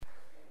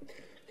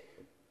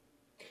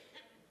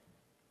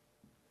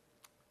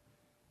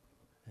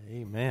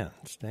Amen.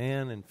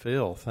 Stan and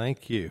Phil,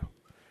 thank you.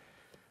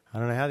 I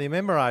don't know how they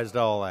memorized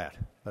all that,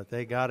 but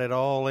they got it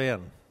all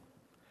in.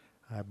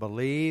 I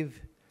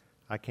believe,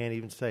 I can't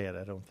even say it,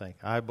 I don't think.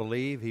 I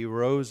believe he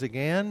rose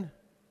again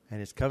and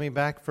is coming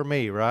back for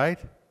me, right?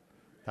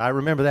 I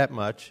remember that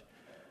much.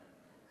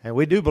 And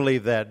we do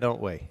believe that,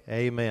 don't we?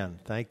 Amen.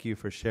 Thank you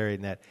for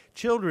sharing that.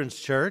 Children's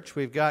Church,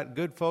 we've got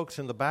good folks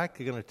in the back.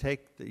 They're going to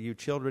take you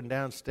children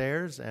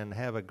downstairs and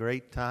have a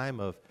great time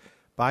of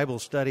Bible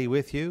study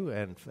with you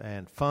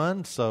and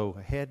fun. So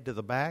head to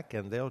the back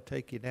and they'll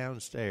take you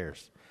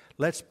downstairs.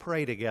 Let's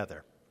pray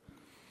together.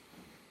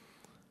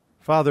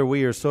 Father,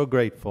 we are so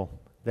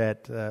grateful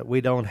that we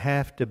don't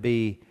have to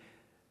be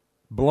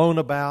blown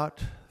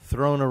about,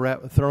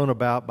 thrown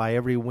about by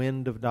every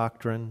wind of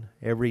doctrine,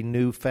 every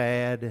new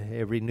fad,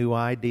 every new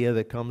idea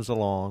that comes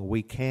along.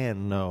 We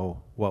can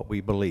know what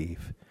we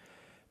believe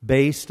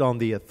based on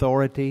the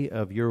authority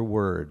of your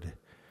word.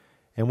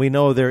 And we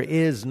know there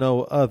is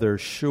no other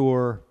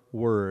sure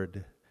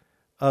word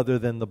other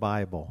than the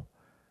Bible.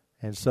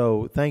 And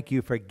so thank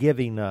you for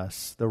giving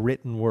us the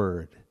written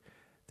word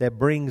that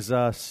brings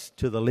us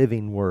to the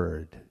living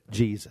word,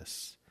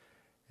 Jesus.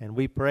 And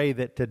we pray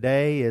that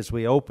today, as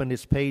we open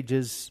its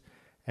pages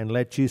and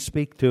let you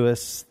speak to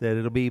us, that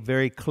it'll be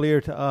very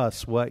clear to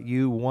us what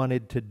you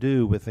wanted to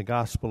do with the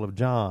Gospel of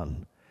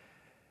John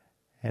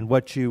and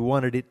what you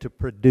wanted it to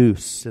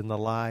produce in the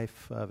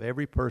life of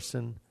every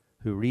person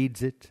who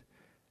reads it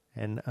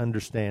and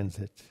understands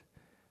it.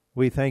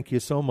 We thank you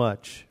so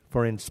much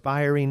for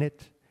inspiring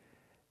it,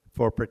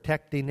 for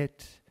protecting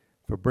it,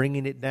 for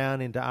bringing it down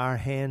into our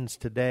hands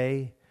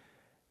today.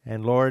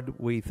 And Lord,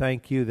 we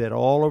thank you that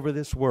all over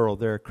this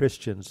world there are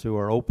Christians who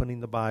are opening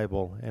the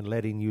Bible and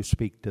letting you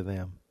speak to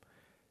them.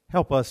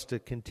 Help us to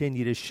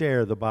continue to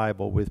share the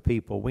Bible with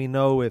people. We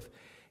know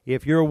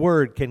if your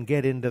word can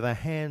get into the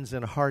hands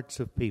and hearts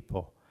of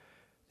people,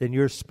 then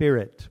your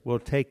Spirit will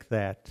take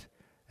that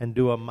and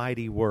do a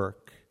mighty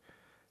work.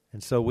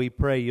 And so we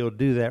pray you'll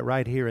do that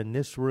right here in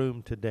this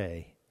room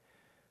today.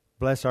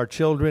 Bless our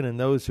children and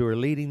those who are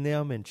leading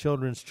them in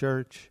Children's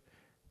Church.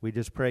 We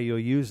just pray you'll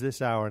use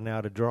this hour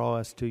now to draw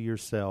us to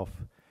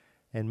yourself.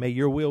 And may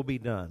your will be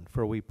done,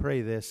 for we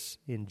pray this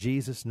in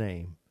Jesus'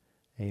 name.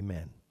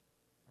 Amen.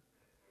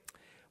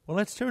 Well,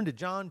 let's turn to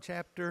John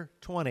chapter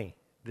 20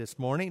 this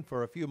morning.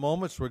 For a few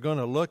moments, we're going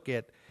to look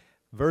at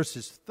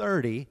verses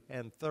 30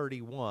 and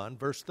 31.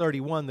 Verse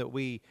 31 that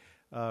we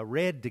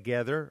read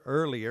together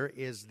earlier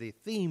is the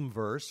theme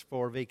verse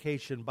for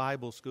Vacation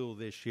Bible School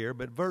this year,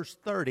 but verse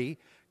 30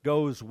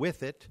 goes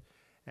with it,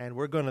 and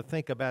we're going to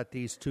think about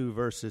these two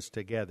verses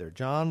together.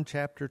 John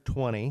chapter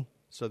 20,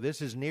 so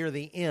this is near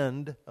the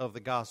end of the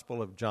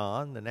Gospel of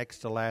John, the next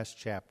to last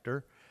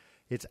chapter.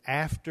 It's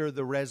after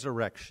the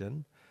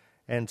resurrection,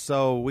 and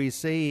so we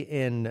see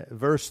in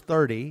verse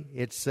 30,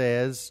 it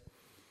says,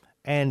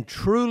 "And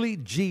truly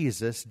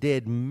Jesus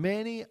did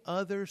many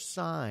other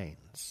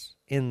signs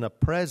in the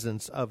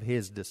presence of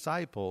his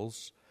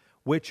disciples,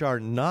 which are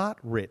not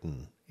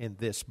written in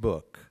this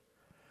book.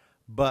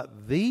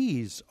 But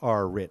these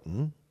are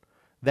written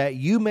that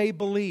you may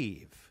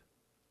believe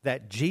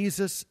that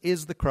Jesus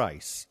is the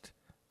Christ,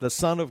 the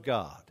Son of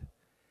God,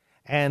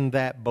 and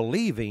that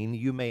believing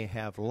you may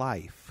have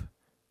life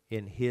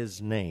in his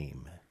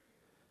name."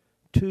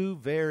 Two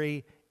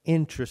very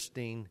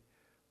interesting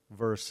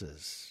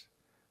verses.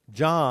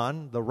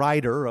 John, the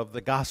writer of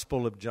the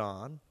Gospel of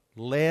John,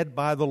 led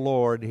by the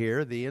Lord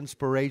here, the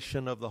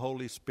inspiration of the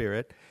Holy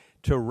Spirit,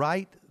 to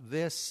write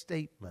this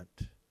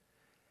statement.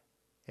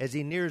 As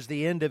he nears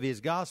the end of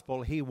his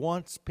gospel, he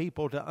wants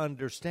people to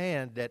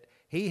understand that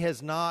he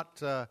has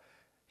not,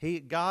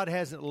 God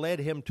hasn't led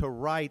him to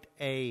write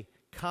a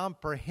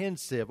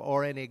comprehensive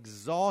or an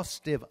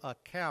exhaustive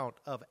account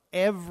of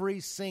every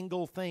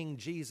single thing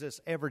Jesus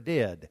ever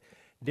did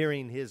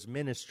during his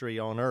ministry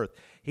on earth.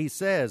 He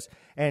says,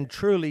 "And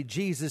truly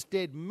Jesus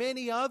did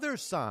many other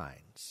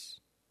signs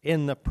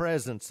in the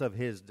presence of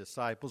his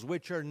disciples,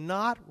 which are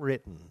not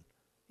written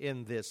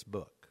in this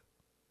book."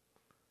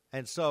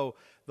 And so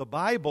the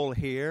Bible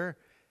here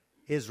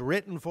is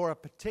written for a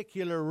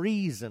particular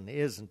reason,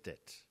 isn't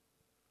it?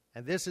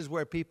 And this is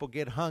where people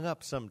get hung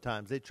up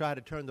sometimes. They try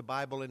to turn the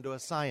Bible into a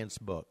science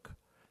book.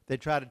 They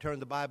try to turn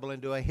the Bible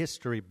into a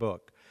history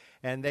book.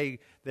 And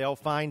they'll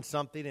find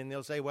something and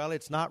they'll say, well,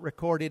 it's not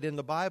recorded in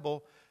the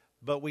Bible,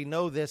 but we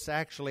know this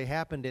actually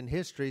happened in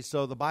history,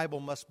 so the Bible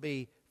must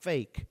be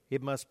fake.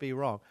 It must be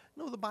wrong.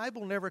 No, the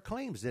Bible never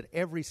claims that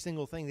every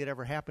single thing that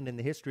ever happened in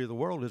the history of the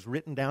world is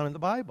written down in the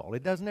Bible.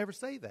 It doesn't ever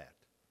say that.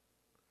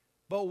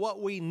 But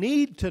what we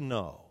need to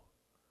know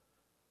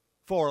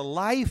for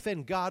life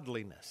and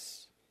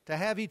godliness, to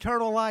have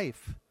eternal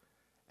life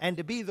and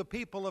to be the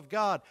people of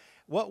God,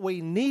 what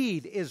we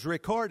need is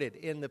recorded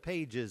in the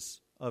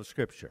pages of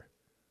Scripture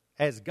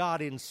as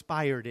God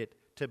inspired it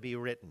to be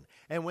written.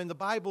 And when the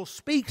Bible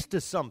speaks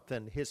to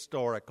something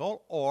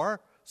historical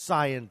or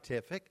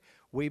scientific,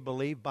 we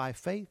believe by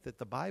faith that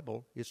the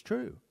Bible is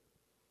true.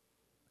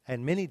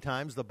 And many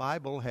times the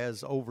Bible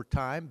has, over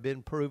time,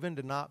 been proven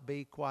to not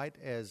be quite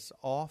as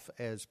off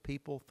as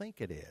people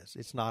think it is.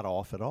 It's not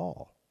off at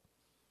all.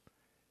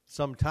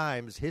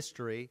 Sometimes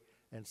history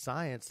and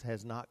science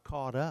has not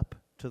caught up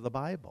to the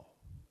Bible,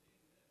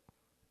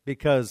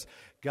 because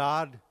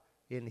God,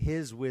 in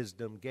His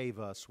wisdom, gave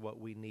us what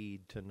we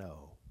need to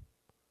know.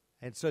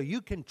 And so you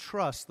can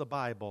trust the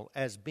Bible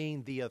as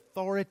being the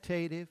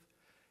authoritative,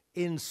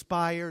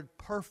 inspired,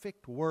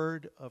 perfect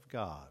Word of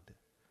God.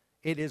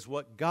 It is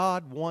what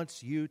God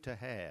wants you to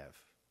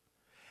have.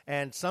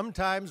 And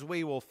sometimes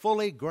we will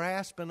fully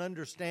grasp and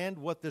understand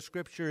what the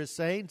Scripture is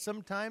saying.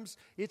 Sometimes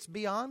it's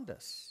beyond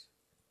us.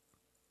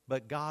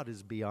 But God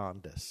is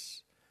beyond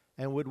us.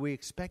 And would we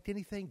expect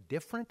anything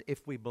different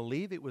if we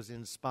believe it was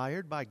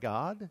inspired by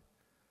God?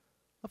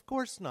 Of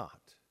course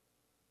not.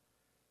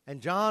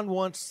 And John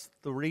wants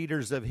the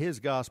readers of his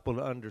gospel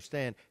to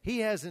understand, he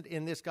hasn't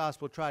in this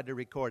gospel tried to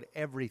record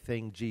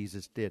everything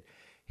Jesus did.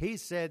 He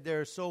said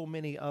there are so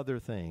many other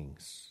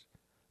things.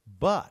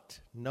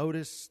 But,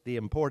 notice the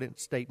important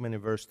statement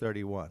in verse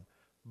 31.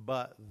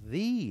 But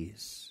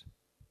these,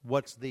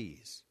 what's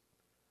these?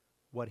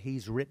 What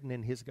he's written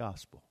in his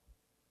gospel.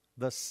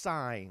 The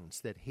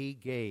signs that he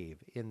gave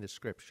in the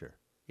Scripture,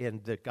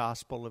 in the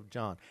Gospel of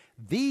John.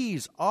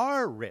 These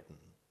are written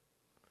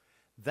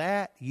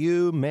that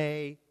you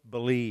may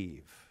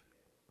believe.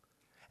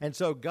 And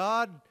so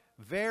God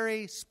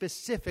very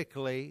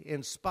specifically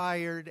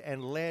inspired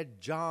and led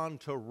John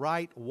to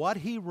write what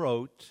he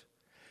wrote,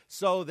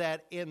 so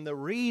that in the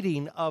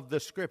reading of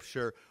the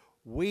Scripture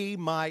we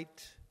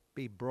might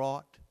be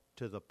brought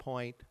to the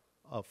point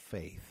of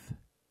faith,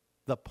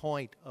 the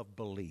point of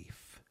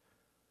belief.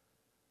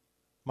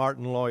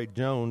 Martin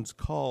Lloyd-Jones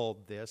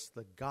called this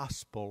the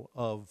gospel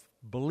of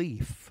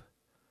belief.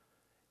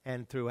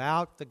 And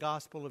throughout the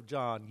Gospel of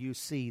John, you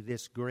see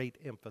this great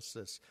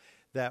emphasis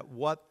that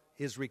what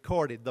is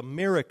recorded, the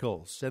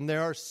miracles, and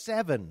there are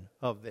 7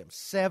 of them,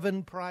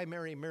 7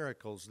 primary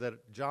miracles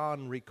that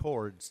John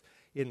records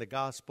in the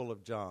Gospel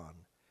of John.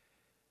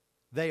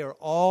 They are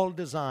all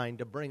designed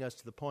to bring us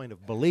to the point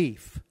of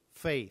belief,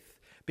 faith,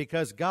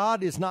 because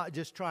God is not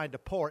just trying to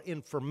pour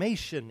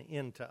information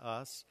into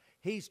us,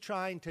 He's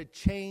trying to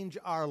change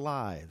our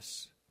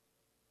lives.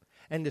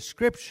 And the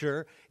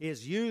Scripture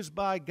is used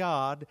by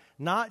God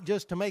not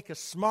just to make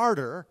us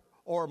smarter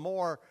or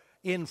more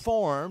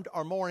informed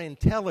or more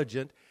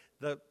intelligent.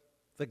 The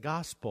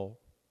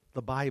gospel,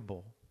 the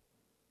Bible,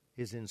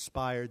 is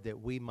inspired that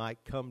we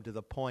might come to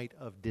the point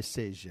of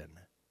decision,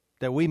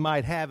 that we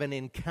might have an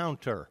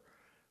encounter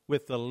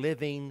with the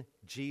living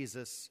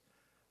Jesus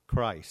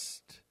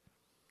Christ.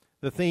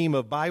 The theme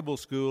of Bible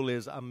school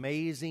is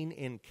amazing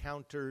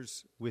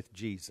encounters with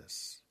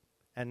Jesus.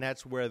 And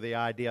that's where the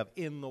idea of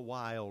in the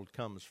wild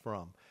comes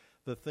from.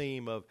 The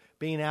theme of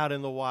being out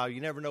in the wild. You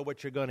never know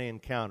what you're going to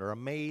encounter.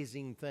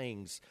 Amazing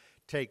things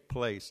take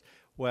place.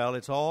 Well,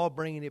 it's all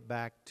bringing it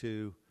back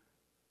to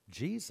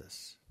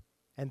Jesus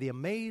and the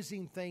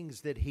amazing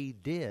things that He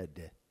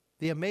did,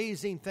 the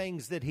amazing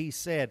things that He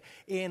said,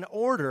 in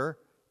order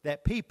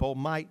that people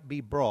might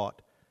be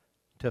brought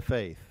to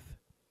faith.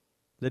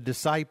 The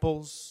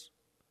disciples,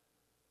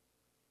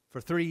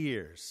 for 3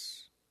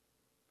 years,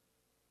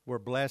 were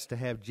blessed to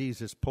have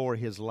Jesus pour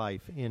His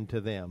life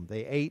into them.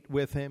 They ate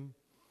with Him.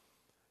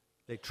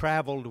 They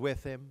traveled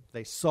with Him.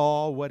 They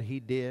saw what He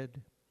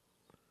did.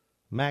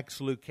 Max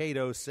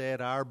Lucado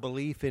said, our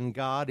belief in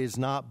God is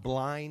not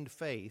blind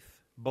faith.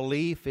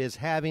 Belief is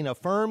having a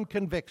firm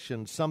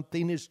conviction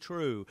something is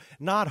true,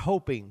 not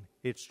hoping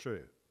it's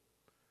true.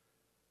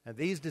 And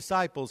these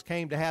disciples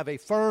came to have a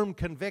firm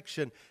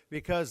conviction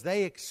because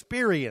they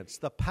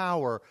experienced the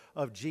power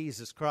of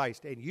Jesus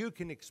Christ. And you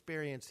can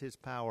experience His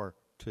power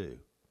too.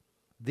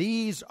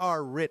 These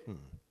are written,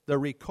 the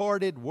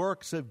recorded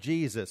works of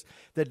Jesus.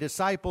 The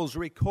disciples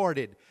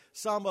recorded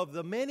some of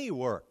the many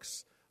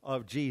works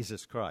of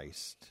Jesus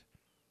Christ.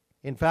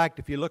 In fact,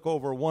 if you look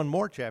over one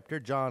more chapter,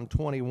 John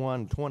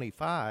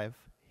 21:25,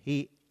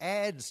 he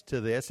adds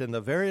to this in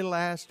the very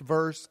last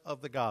verse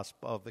of the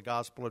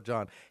Gospel of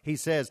John. He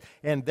says,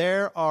 and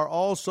there are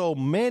also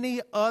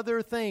many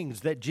other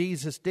things that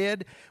Jesus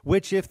did,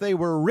 which if they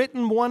were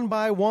written one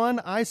by one,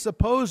 I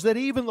suppose that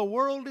even the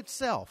world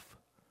itself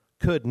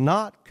could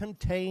not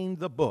contain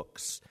the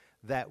books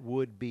that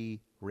would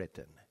be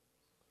written.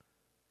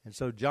 And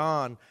so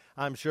John,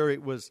 I'm sure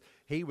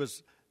he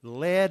was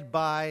led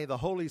by the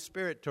Holy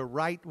Spirit to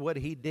write what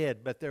he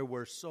did, but there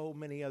were so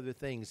many other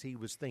things he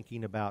was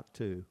thinking about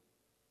too,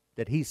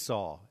 that he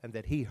saw and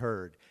that he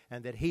heard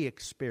and that he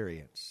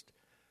experienced.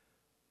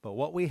 But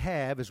what we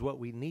have is what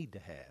we need to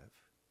have.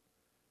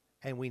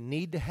 And we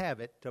need to have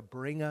it to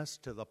bring us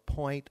to the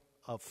point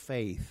of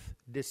faith,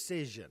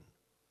 decision.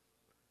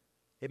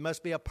 It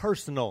must be a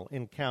personal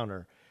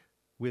encounter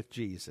with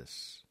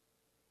Jesus.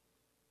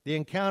 The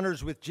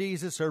encounters with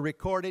Jesus are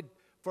recorded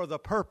for the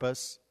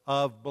purpose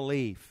of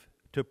belief,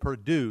 to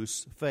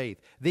produce faith.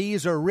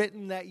 These are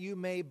written that you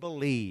may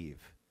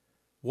believe.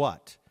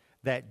 What?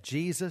 That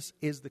Jesus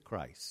is the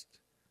Christ,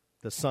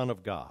 the Son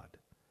of God,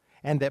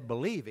 and that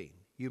believing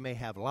you may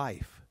have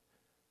life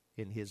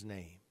in His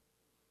name.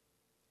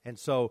 And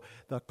so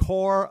the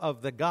core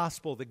of the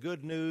gospel, the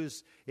good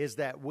news, is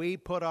that we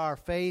put our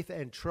faith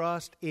and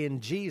trust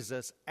in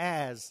Jesus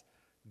as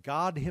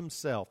God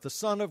himself, the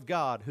Son of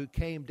God, who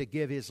came to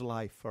give his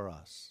life for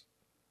us.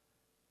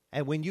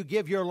 And when you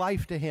give your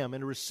life to him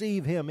and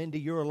receive him into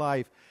your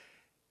life,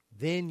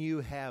 then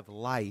you have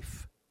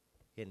life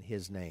in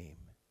his name.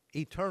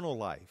 Eternal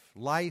life,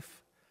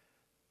 life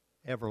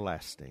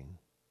everlasting.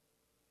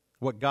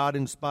 What God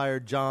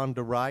inspired John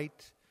to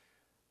write,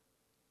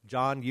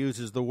 John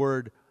uses the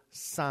word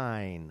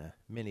sign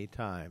many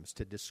times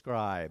to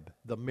describe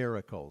the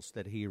miracles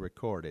that he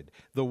recorded.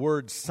 The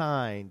word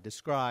sign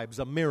describes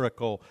a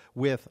miracle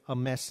with a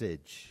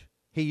message.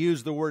 He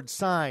used the word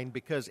sign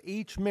because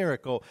each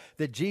miracle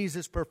that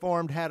Jesus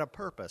performed had a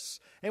purpose.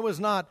 It was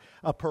not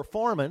a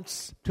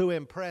performance to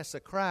impress a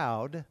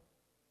crowd.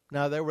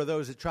 Now, there were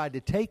those that tried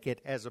to take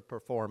it as a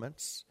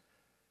performance.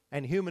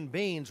 And human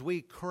beings,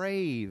 we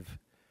crave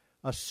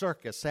a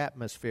circus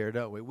atmosphere,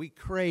 don't we? We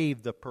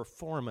crave the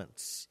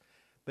performance.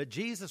 But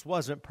Jesus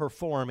wasn't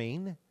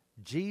performing.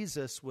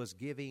 Jesus was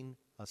giving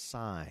a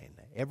sign.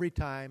 Every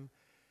time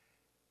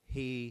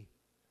he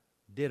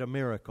did a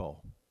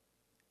miracle,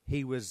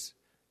 he was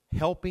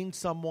helping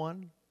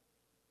someone,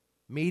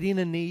 meeting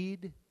a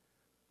need,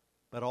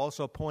 but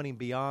also pointing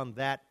beyond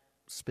that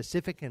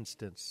specific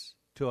instance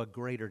to a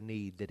greater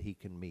need that he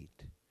can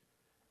meet.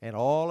 And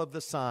all of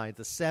the signs,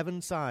 the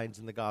 7 signs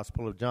in the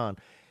Gospel of John,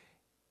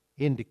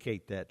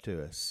 indicate that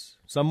to us.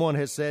 Someone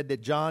has said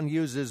that John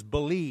uses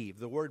believe,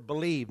 the word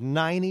believe,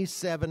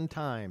 97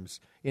 times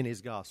in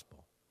his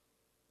Gospel.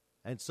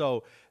 And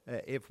so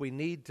if we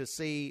need to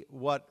see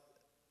what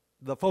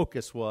the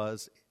focus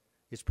was,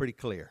 it's pretty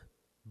clear.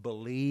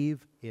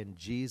 Believe in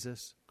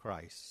Jesus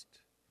Christ.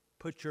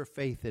 Put your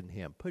faith in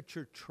him. Put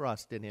your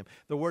trust in him.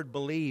 The word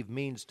believe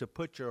means to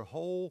put your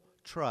whole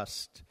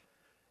trust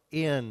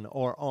in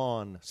or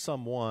on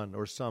someone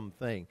or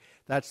something.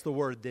 That's the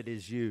word that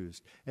is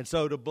used. And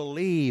so to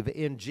believe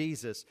in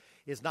Jesus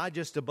is not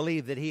just to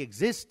believe that he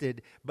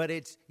existed, but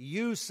it's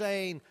you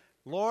saying,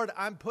 Lord,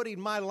 I'm putting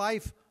my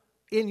life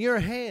in your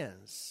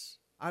hands.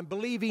 I'm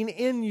believing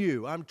in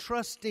you. I'm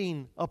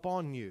trusting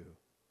upon you.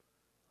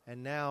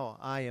 And now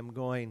I am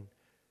going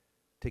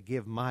to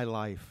give my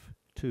life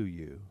to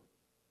you.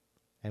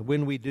 And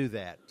when we do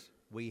that,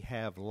 we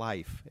have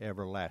life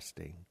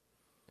everlasting.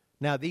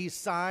 Now, these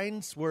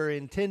signs were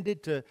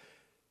intended to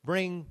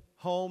bring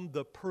home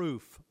the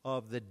proof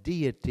of the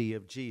deity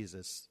of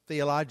Jesus.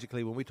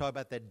 Theologically, when we talk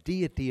about the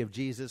deity of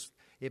Jesus,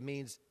 it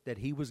means that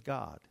he was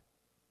God,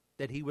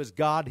 that he was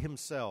God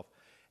himself.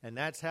 And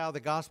that's how the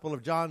Gospel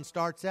of John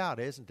starts out,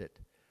 isn't it?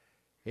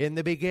 In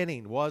the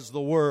beginning was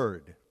the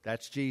Word,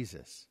 that's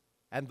Jesus.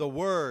 And the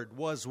Word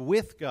was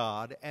with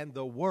God, and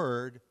the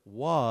Word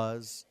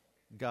was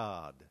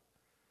God.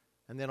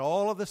 And then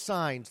all of the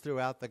signs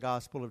throughout the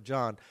Gospel of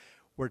John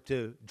were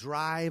to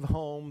drive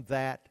home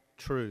that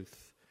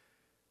truth.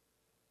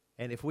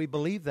 And if we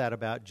believe that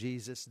about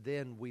Jesus,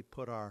 then we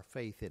put our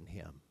faith in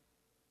him.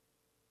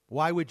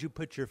 Why would you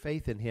put your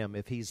faith in him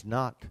if he's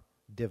not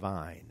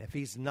divine, if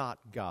he's not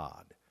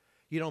God?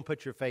 You don't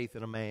put your faith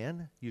in a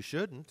man. You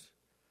shouldn't.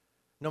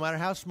 No matter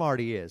how smart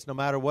he is, no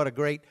matter what a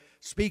great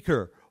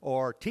speaker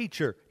or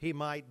teacher he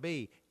might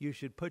be, you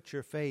should put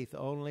your faith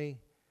only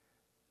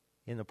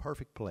in a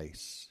perfect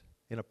place,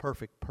 in a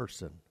perfect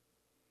person.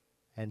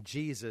 And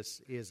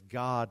Jesus is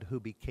God who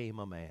became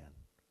a man.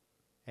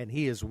 And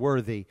he is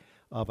worthy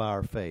of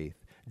our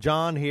faith.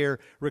 John here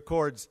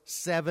records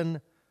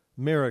 7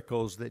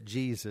 miracles that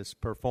Jesus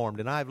performed.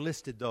 And I've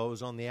listed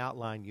those on the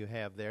outline you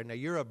have there. Now,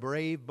 you're a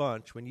brave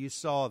bunch. When you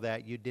saw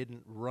that, you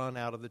didn't run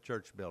out of the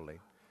church building.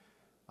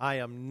 I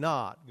am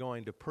not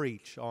going to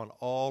preach on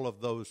all of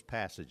those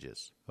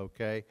passages,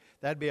 okay?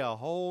 That'd be a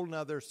whole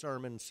nother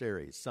sermon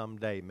series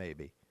someday,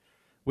 maybe.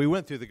 We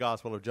went through the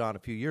Gospel of John a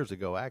few years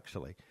ago,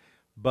 actually.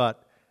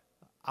 But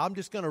I'm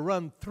just going to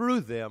run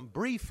through them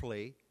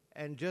briefly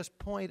and just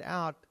point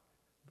out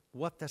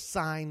what the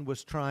sign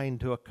was trying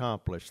to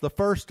accomplish. The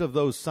first of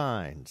those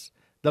signs,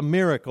 the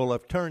miracle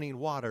of turning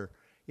water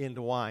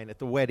into wine at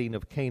the wedding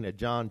of Cana,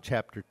 John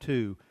chapter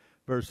 2,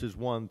 verses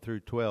 1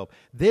 through 12.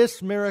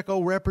 This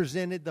miracle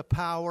represented the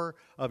power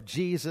of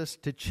Jesus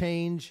to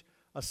change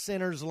a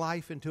sinner's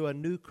life into a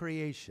new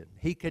creation.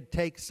 He could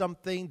take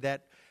something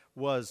that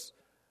was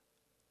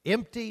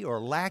empty or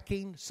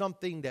lacking,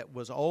 something that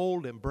was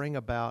old, and bring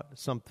about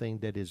something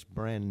that is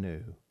brand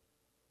new.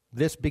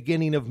 This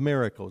beginning of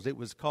miracles, it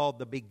was called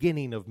the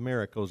beginning of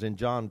miracles in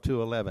John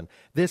 2:11.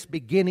 This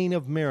beginning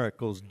of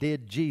miracles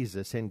did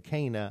Jesus in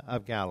Cana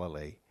of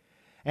Galilee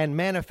and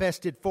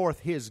manifested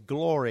forth his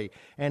glory,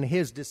 and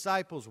his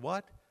disciples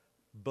what?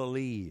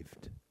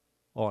 Believed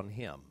on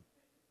him.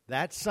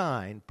 That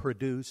sign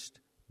produced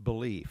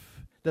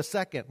belief. The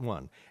second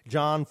one,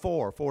 John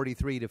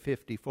 4:43 to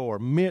 54,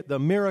 the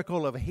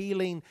miracle of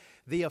healing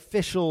the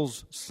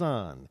official's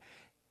son.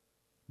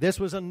 This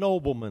was a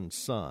nobleman's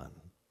son.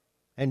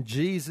 And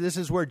this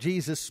is where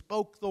Jesus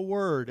spoke the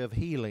word of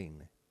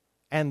healing.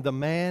 And the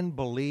man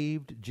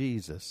believed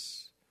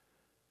Jesus.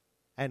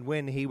 And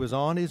when he was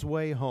on his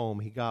way home,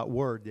 he got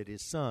word that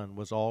his son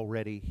was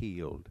already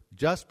healed.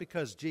 Just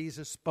because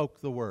Jesus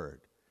spoke the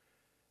word.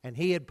 And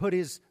he had put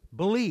his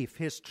belief,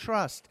 his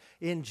trust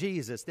in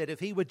Jesus, that if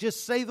he would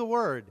just say the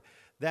word,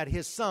 that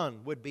his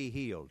son would be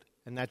healed.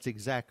 And that's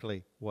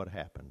exactly what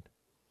happened.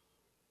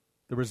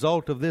 The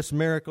result of this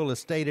miracle is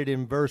stated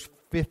in verse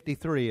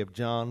 53 of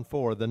John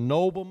 4. The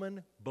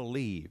nobleman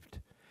believed,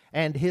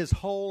 and his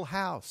whole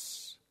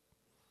house.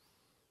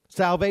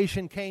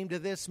 Salvation came to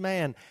this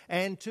man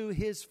and to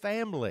his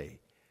family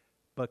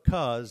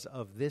because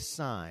of this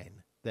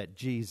sign that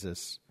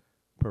Jesus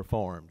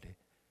performed.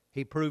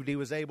 He proved he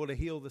was able to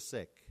heal the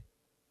sick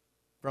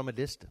from a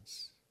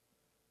distance.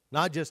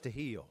 Not just to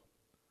heal,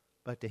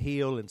 but to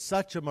heal in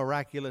such a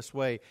miraculous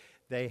way,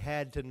 they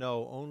had to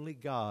know only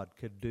God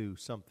could do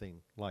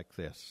something like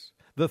this.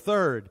 The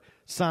third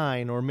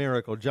sign or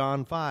miracle,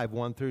 John 5,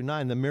 1 through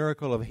 9, the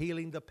miracle of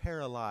healing the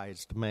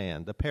paralyzed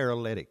man, the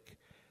paralytic.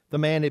 The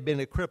man had been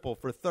a cripple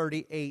for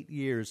 38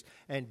 years,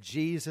 and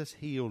Jesus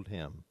healed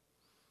him.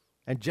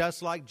 And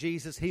just like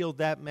Jesus healed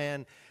that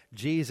man,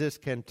 Jesus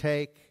can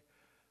take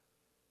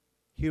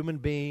human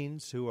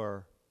beings who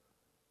are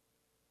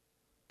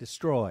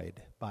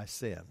destroyed by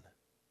sin,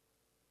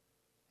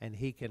 and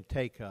he can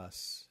take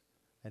us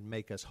and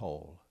make us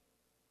whole.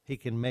 He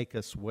can make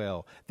us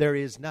well. There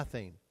is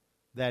nothing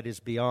that is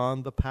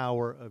beyond the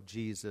power of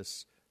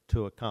Jesus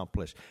to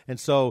accomplish. And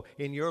so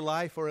in your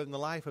life or in the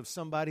life of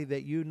somebody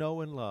that you know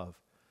and love,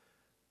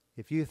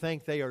 if you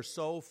think they are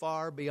so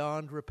far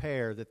beyond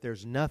repair that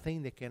there's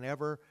nothing that can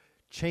ever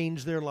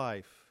change their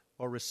life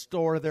or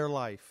restore their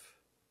life,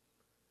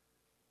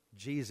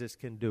 Jesus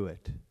can do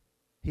it.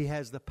 He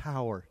has the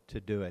power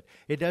to do it.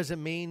 It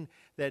doesn't mean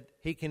that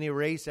he can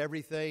erase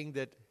everything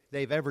that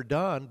they've ever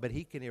done, but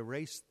he can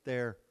erase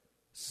their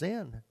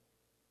sin.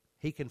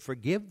 He can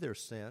forgive their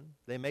sin.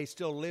 They may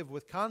still live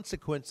with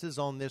consequences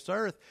on this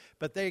earth,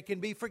 but they can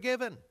be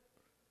forgiven.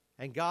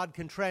 And God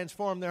can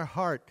transform their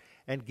heart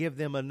and give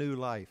them a new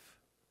life.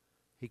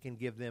 He can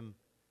give them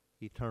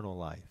eternal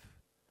life.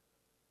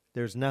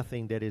 There's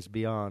nothing that is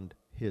beyond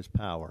his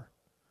power.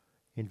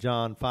 In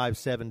John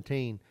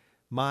 5:17,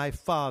 my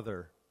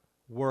Father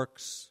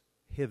works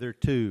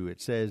hitherto,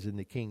 it says in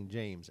the King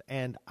James,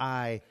 and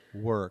I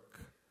work.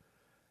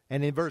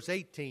 And in verse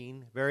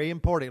 18, very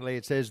importantly,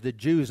 it says the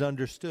Jews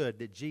understood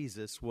that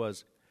Jesus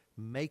was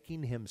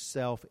making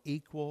himself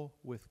equal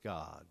with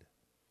God.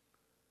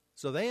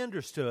 So they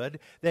understood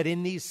that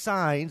in these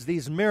signs,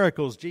 these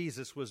miracles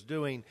Jesus was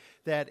doing,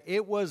 that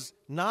it was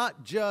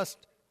not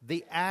just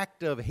the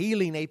act of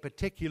healing a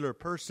particular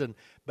person,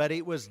 but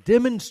it was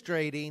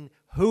demonstrating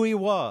who he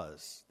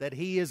was, that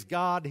he is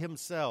God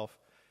himself.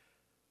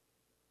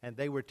 And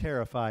they were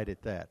terrified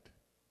at that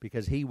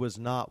because he was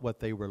not what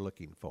they were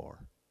looking for.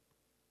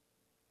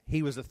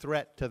 He was a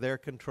threat to their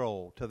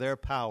control, to their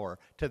power,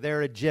 to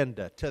their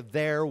agenda, to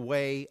their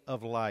way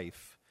of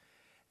life.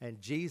 And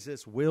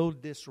Jesus will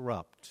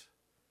disrupt,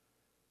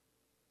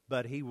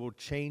 but he will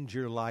change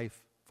your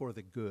life for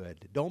the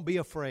good. Don't be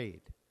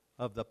afraid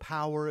of the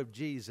power of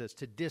Jesus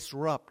to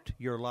disrupt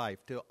your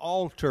life, to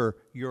alter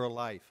your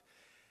life,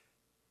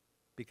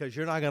 because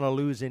you're not going to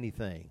lose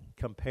anything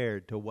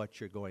compared to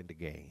what you're going to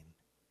gain.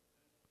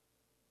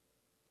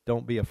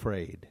 Don't be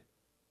afraid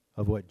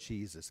of what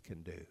Jesus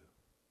can do.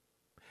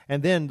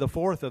 And then the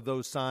fourth of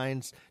those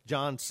signs,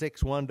 John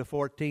 6, 1 to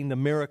 14, the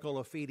miracle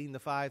of feeding the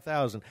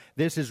 5,000.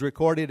 This is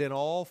recorded in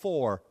all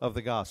four of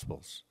the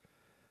Gospels.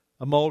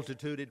 A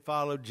multitude had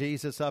followed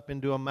Jesus up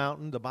into a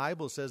mountain. The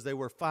Bible says there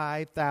were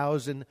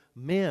 5,000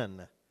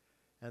 men,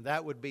 and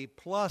that would be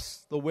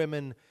plus the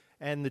women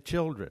and the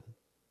children.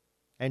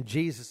 And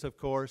Jesus, of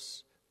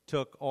course,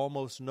 took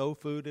almost no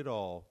food at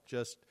all,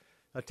 just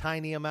a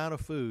tiny amount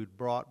of food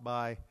brought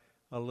by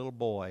a little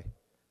boy,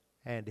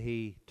 and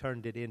he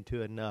turned it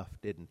into enough,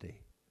 didn't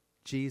he?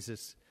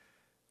 Jesus,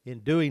 in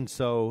doing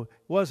so,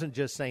 wasn't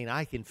just saying,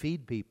 I can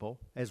feed people,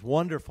 as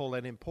wonderful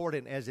and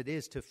important as it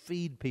is to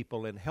feed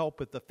people and help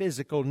with the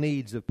physical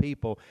needs of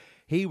people.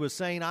 He was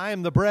saying, I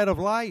am the bread of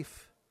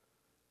life,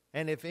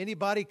 and if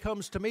anybody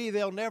comes to me,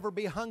 they'll never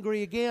be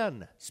hungry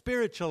again,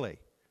 spiritually.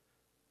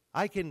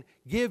 I can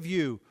give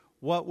you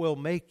what will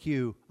make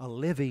you a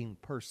living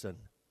person,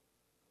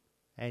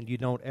 and you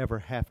don't ever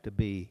have to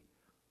be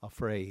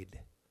afraid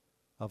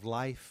of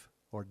life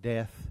or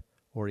death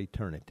or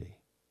eternity.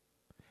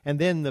 And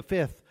then the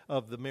fifth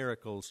of the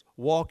miracles,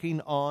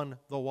 walking on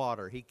the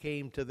water. He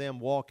came to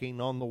them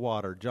walking on the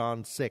water,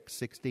 John 6,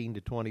 16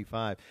 to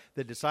 25.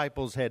 The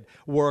disciples had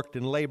worked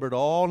and labored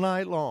all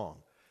night long,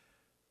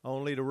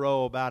 only to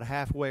row about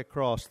halfway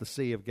across the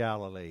Sea of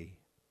Galilee.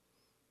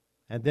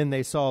 And then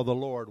they saw the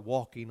Lord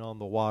walking on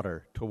the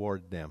water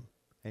toward them.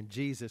 And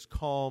Jesus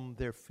calmed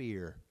their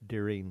fear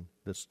during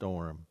the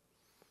storm.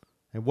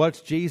 And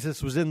once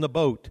Jesus was in the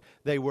boat,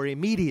 they were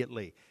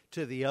immediately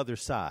to the other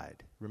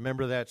side.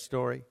 Remember that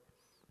story?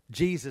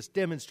 Jesus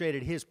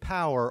demonstrated his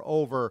power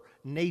over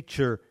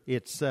nature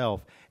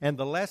itself. And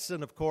the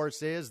lesson, of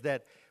course, is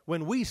that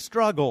when we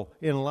struggle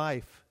in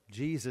life,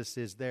 Jesus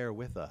is there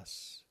with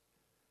us.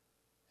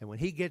 And when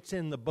he gets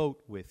in the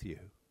boat with you,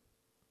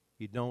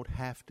 you don't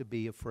have to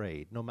be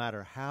afraid. No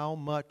matter how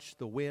much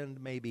the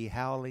wind may be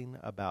howling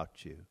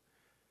about you,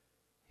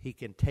 he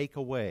can take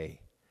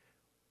away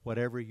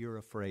whatever you're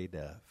afraid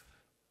of.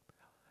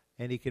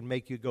 And He can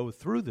make you go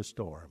through the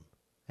storm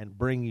and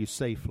bring you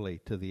safely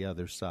to the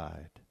other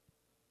side.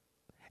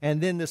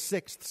 And then the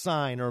sixth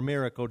sign or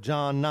miracle,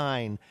 John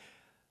 9,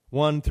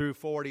 1 through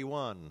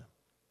 41.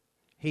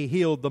 He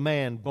healed the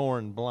man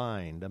born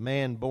blind, a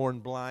man born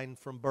blind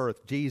from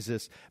birth.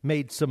 Jesus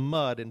made some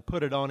mud and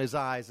put it on his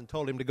eyes and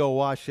told him to go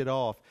wash it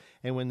off.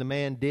 And when the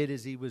man did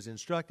as he was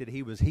instructed,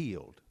 he was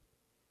healed.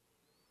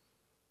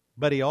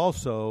 But he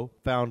also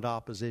found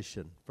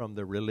opposition from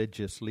the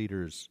religious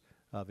leaders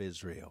of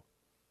Israel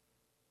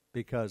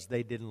because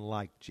they didn't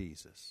like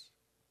Jesus.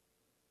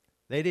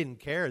 They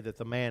didn't care that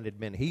the man had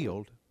been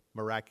healed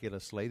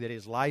miraculously, that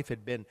his life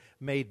had been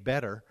made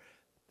better.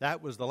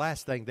 That was the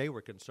last thing they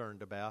were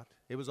concerned about.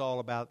 It was all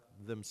about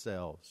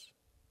themselves.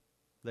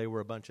 They were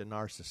a bunch of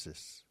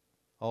narcissists.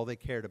 All they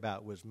cared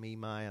about was me,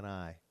 my, and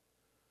I.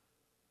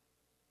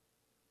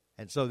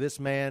 And so this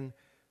man,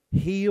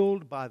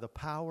 healed by the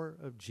power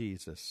of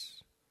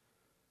Jesus,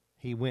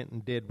 he went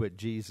and did what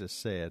Jesus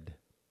said.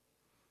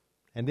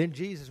 And then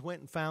Jesus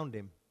went and found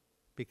him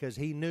because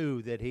he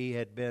knew that he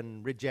had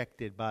been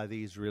rejected by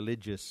these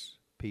religious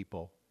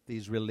people,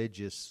 these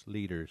religious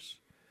leaders.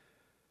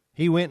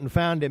 He went and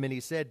found him and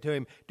he said to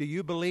him, "Do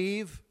you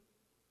believe?"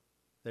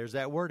 There's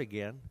that word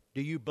again.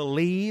 "Do you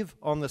believe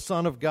on the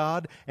Son of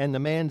God?" And the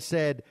man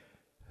said,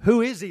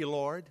 "Who is he,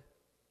 Lord,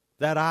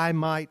 that I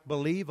might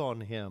believe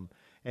on him?"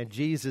 And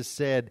Jesus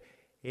said,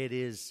 "It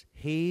is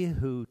he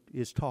who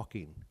is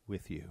talking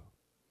with you."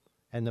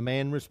 And the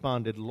man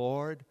responded,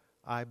 "Lord,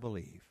 I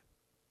believe."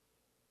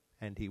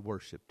 And he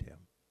worshiped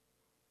him.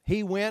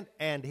 He went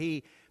and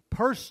he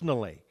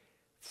personally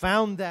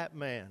found that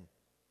man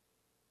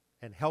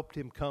and helped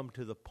him come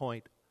to the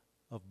point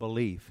of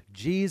belief.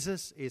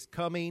 Jesus is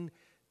coming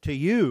to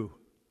you.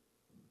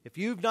 If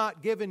you've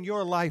not given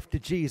your life to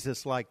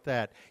Jesus like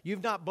that,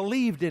 you've not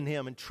believed in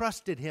Him and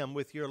trusted Him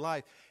with your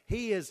life,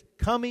 He is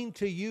coming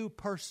to you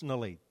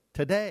personally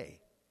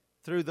today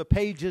through the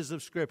pages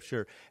of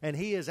Scripture. And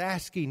He is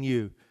asking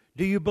you,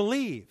 do you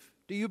believe?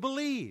 Do you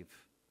believe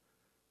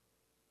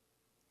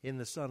in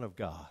the Son of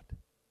God?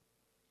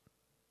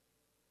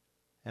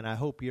 And I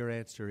hope your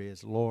answer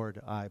is, Lord,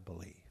 I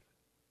believe.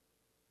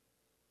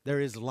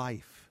 There is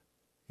life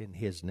in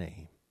His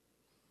name.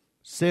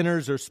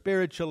 Sinners are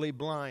spiritually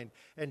blind,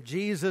 and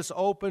Jesus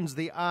opens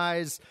the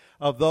eyes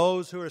of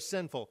those who are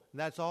sinful, and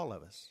that's all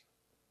of us,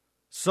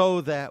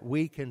 so that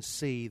we can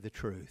see the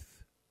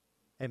truth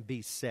and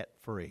be set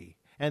free.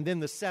 And then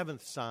the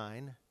seventh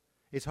sign,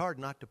 it's hard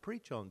not to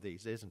preach on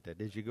these, isn't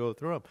it, as you go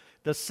through them.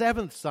 The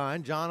seventh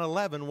sign, John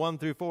 11, 1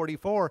 through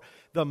 44,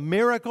 the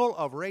miracle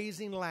of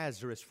raising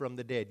Lazarus from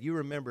the dead. You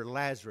remember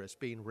Lazarus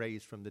being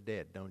raised from the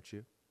dead, don't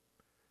you?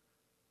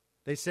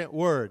 They sent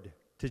word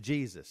to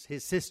Jesus.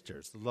 His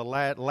sisters, the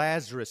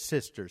Lazarus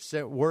sisters,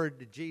 sent word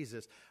to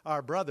Jesus.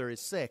 Our brother is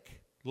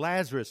sick.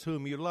 Lazarus,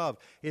 whom you love,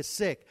 is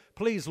sick.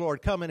 Please,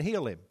 Lord, come and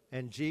heal him.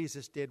 And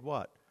Jesus did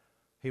what?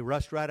 He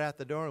rushed right out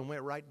the door and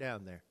went right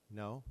down there.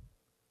 No,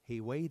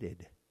 He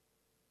waited.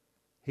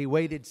 He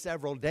waited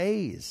several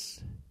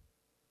days.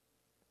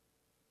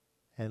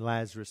 And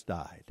Lazarus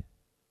died.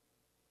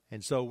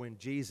 And so when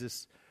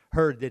Jesus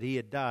heard that he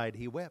had died,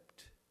 He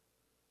wept.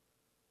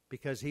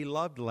 Because He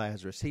loved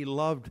Lazarus. He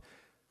loved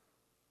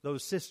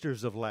those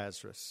sisters of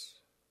Lazarus.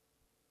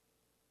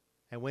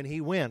 And when He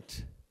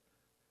went,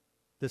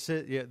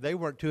 they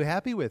weren't too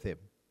happy with Him.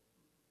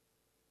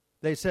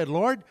 They said,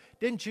 "Lord,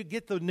 didn't you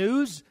get the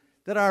news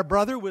that our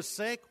brother was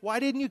sick? Why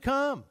didn't you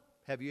come?"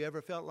 Have you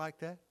ever felt like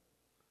that?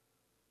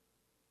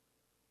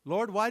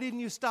 "Lord, why didn't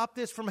you stop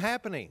this from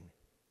happening?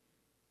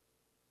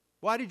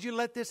 Why did you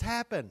let this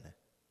happen?"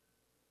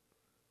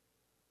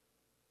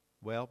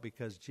 Well,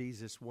 because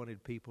Jesus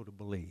wanted people to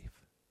believe.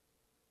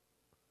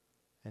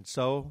 And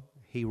so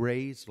He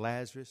raised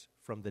Lazarus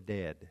from the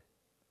dead.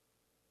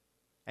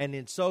 And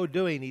in so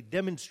doing, He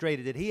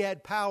demonstrated that He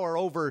had power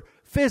over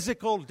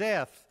physical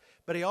death,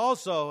 but He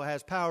also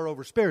has power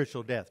over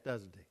spiritual death,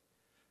 doesn't He?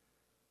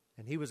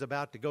 And He was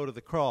about to go to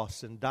the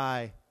cross and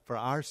die for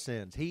our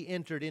sins. He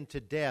entered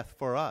into death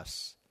for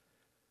us.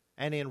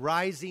 And in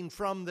rising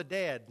from the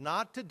dead,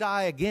 not to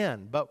die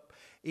again, but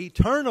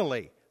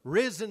eternally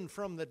risen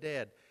from the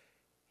dead,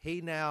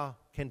 He now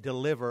can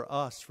deliver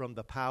us from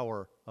the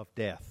power of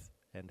death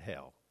and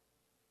hell.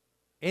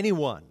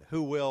 Anyone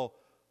who will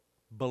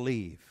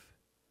believe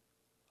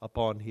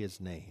upon His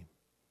name.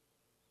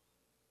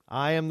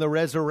 "I am the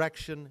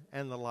resurrection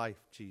and the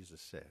life,"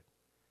 Jesus said.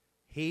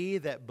 "He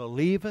that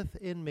believeth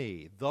in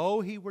me,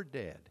 though he were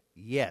dead,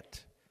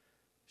 yet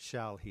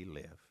shall he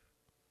live."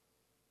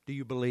 Do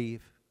you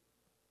believe?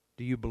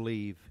 Do you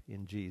believe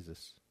in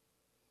Jesus?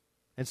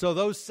 And so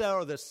those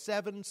are the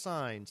 7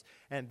 signs.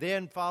 And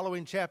then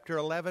following chapter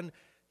 11,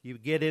 you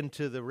get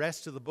into the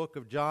rest of the book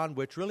of John,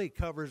 which really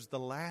covers the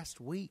last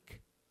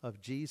week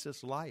of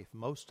Jesus' life,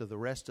 most of the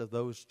rest of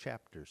those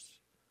chapters.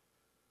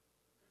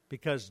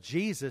 Because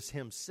Jesus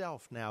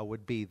Himself now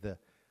would be the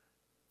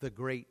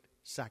great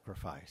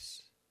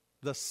sacrifice,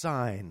 the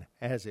sign,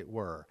 as it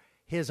were.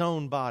 His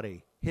own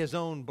body, His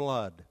own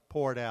blood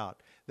poured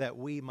out that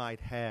we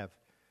might have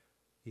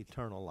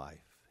eternal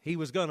life. He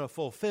was going to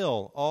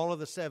fulfill all of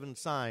the 7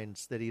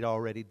 signs that he'd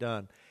already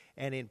done.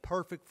 And in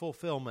perfect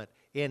fulfillment,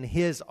 in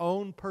his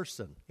own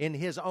person, in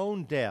his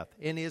own death,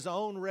 in his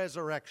own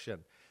resurrection,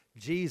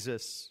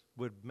 Jesus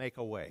would make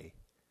a way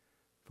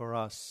for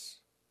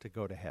us to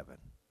go to heaven,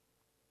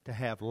 to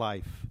have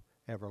life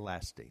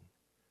everlasting.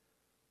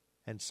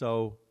 And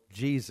so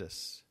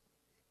Jesus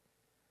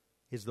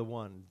is the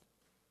one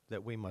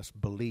that we must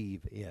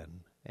believe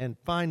in. And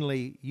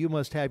finally, you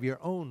must have your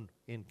own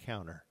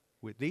encounter.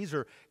 These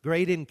are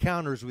great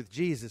encounters with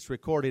Jesus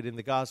recorded in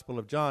the Gospel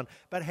of John.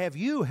 But have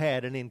you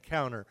had an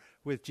encounter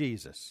with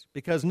Jesus?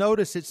 Because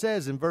notice it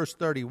says in verse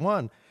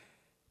 31,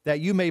 that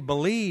you may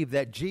believe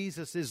that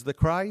Jesus is the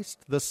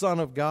Christ, the Son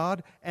of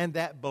God, and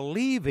that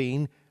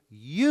believing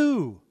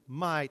you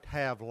might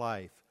have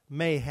life,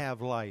 may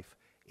have life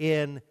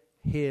in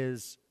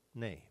His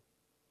name.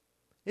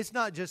 It's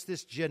not just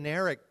this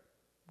generic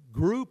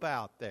group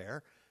out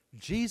there.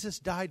 Jesus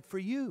died for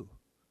you.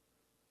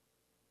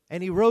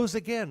 And He rose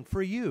again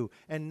for you.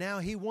 And now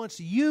He wants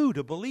you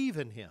to believe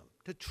in Him,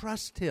 to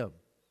trust Him.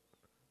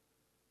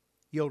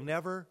 You'll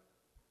never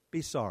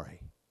be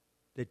sorry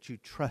that you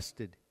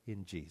trusted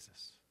in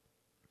Jesus.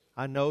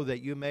 I know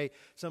that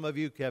some of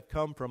you have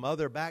come from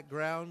other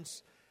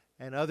backgrounds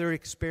and other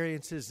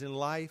experiences in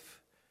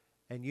life,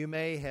 and you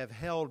may have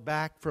held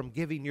back from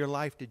giving your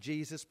life to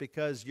Jesus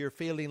because you're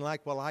feeling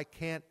like, well, I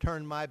can't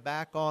turn my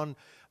back on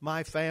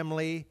my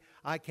family.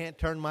 I can't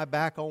turn my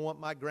back on what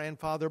my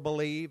grandfather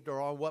believed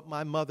or on what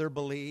my mother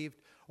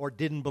believed or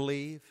didn't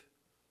believe.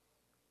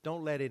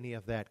 Don't let any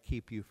of that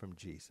keep you from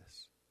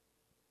Jesus.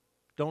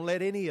 Don't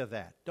let any of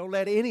that, don't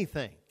let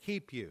anything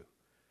keep you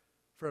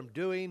from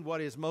doing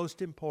what is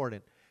most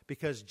important,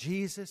 because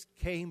Jesus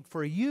came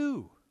for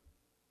you.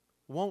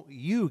 Won't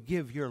you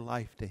give your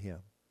life to Him?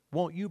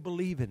 Won't you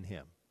believe in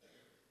Him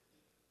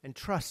and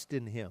trust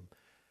in Him?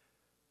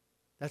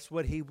 That's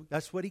what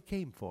He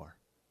came for.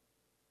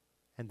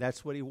 And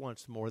that's what He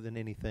wants more than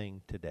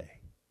anything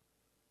today.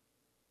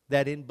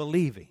 That in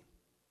believing,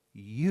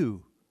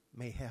 you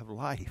may have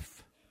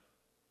life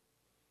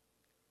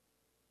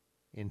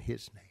in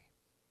His name.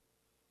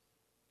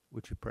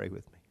 Would you pray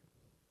with me?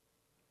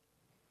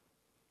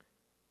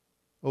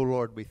 Oh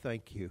Lord, we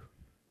thank You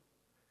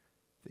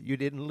that You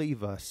didn't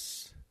leave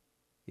us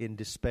in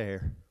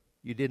despair.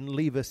 You didn't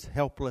leave us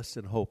helpless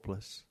and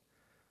hopeless,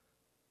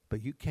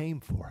 but You came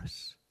for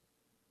us.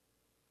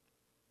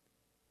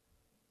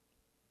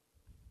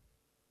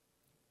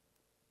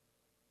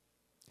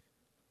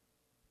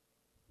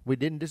 We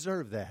didn't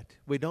deserve that.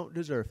 We don't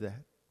deserve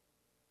that.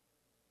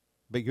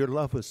 But Your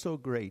love was so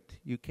great,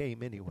 You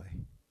came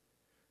anyway.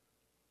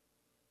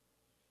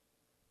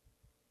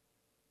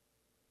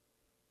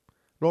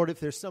 Lord,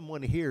 if there's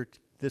someone here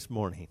this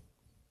morning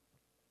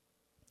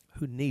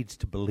who needs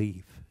to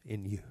believe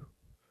in You,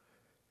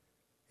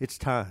 it's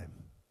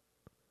time.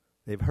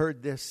 They've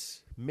heard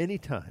this many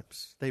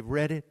times. They've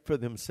read it for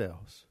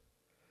themselves.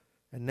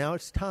 And now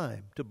it's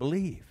time to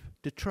believe,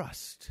 to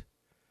trust.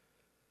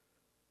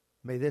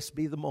 May this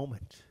be the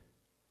moment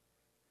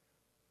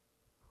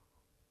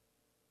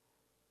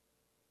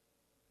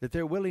that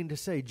they're willing to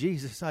say,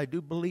 Jesus, I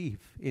do believe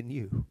in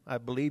You. I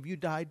believe You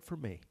died for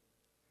me.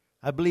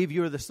 I believe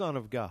You're the Son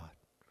of God.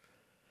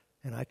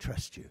 And I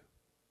trust You.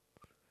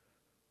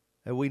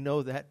 And we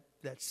know that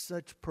that's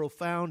such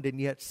profound and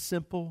yet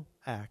simple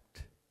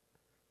act.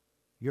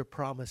 Your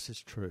promise is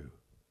true,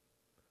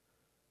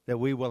 that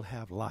we will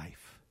have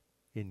life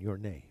in Your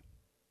name.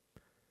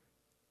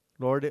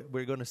 Lord,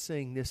 we're going to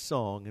sing this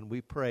song, and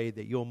we pray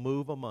that You'll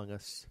move among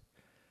us.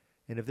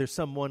 And if there's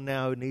someone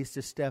now who needs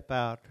to step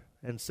out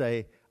and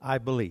say, I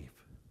believe,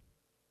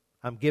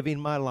 I'm giving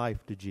my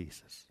life to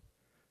Jesus,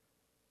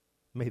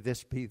 may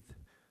this be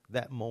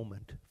that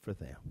moment for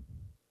them.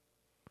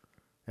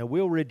 And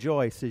we'll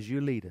rejoice as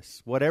You lead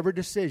us. Whatever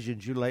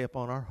decisions You lay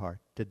upon our heart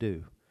to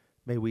do,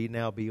 may we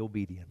now be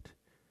obedient.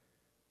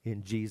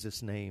 In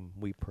Jesus' name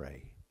we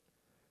pray.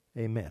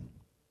 Amen.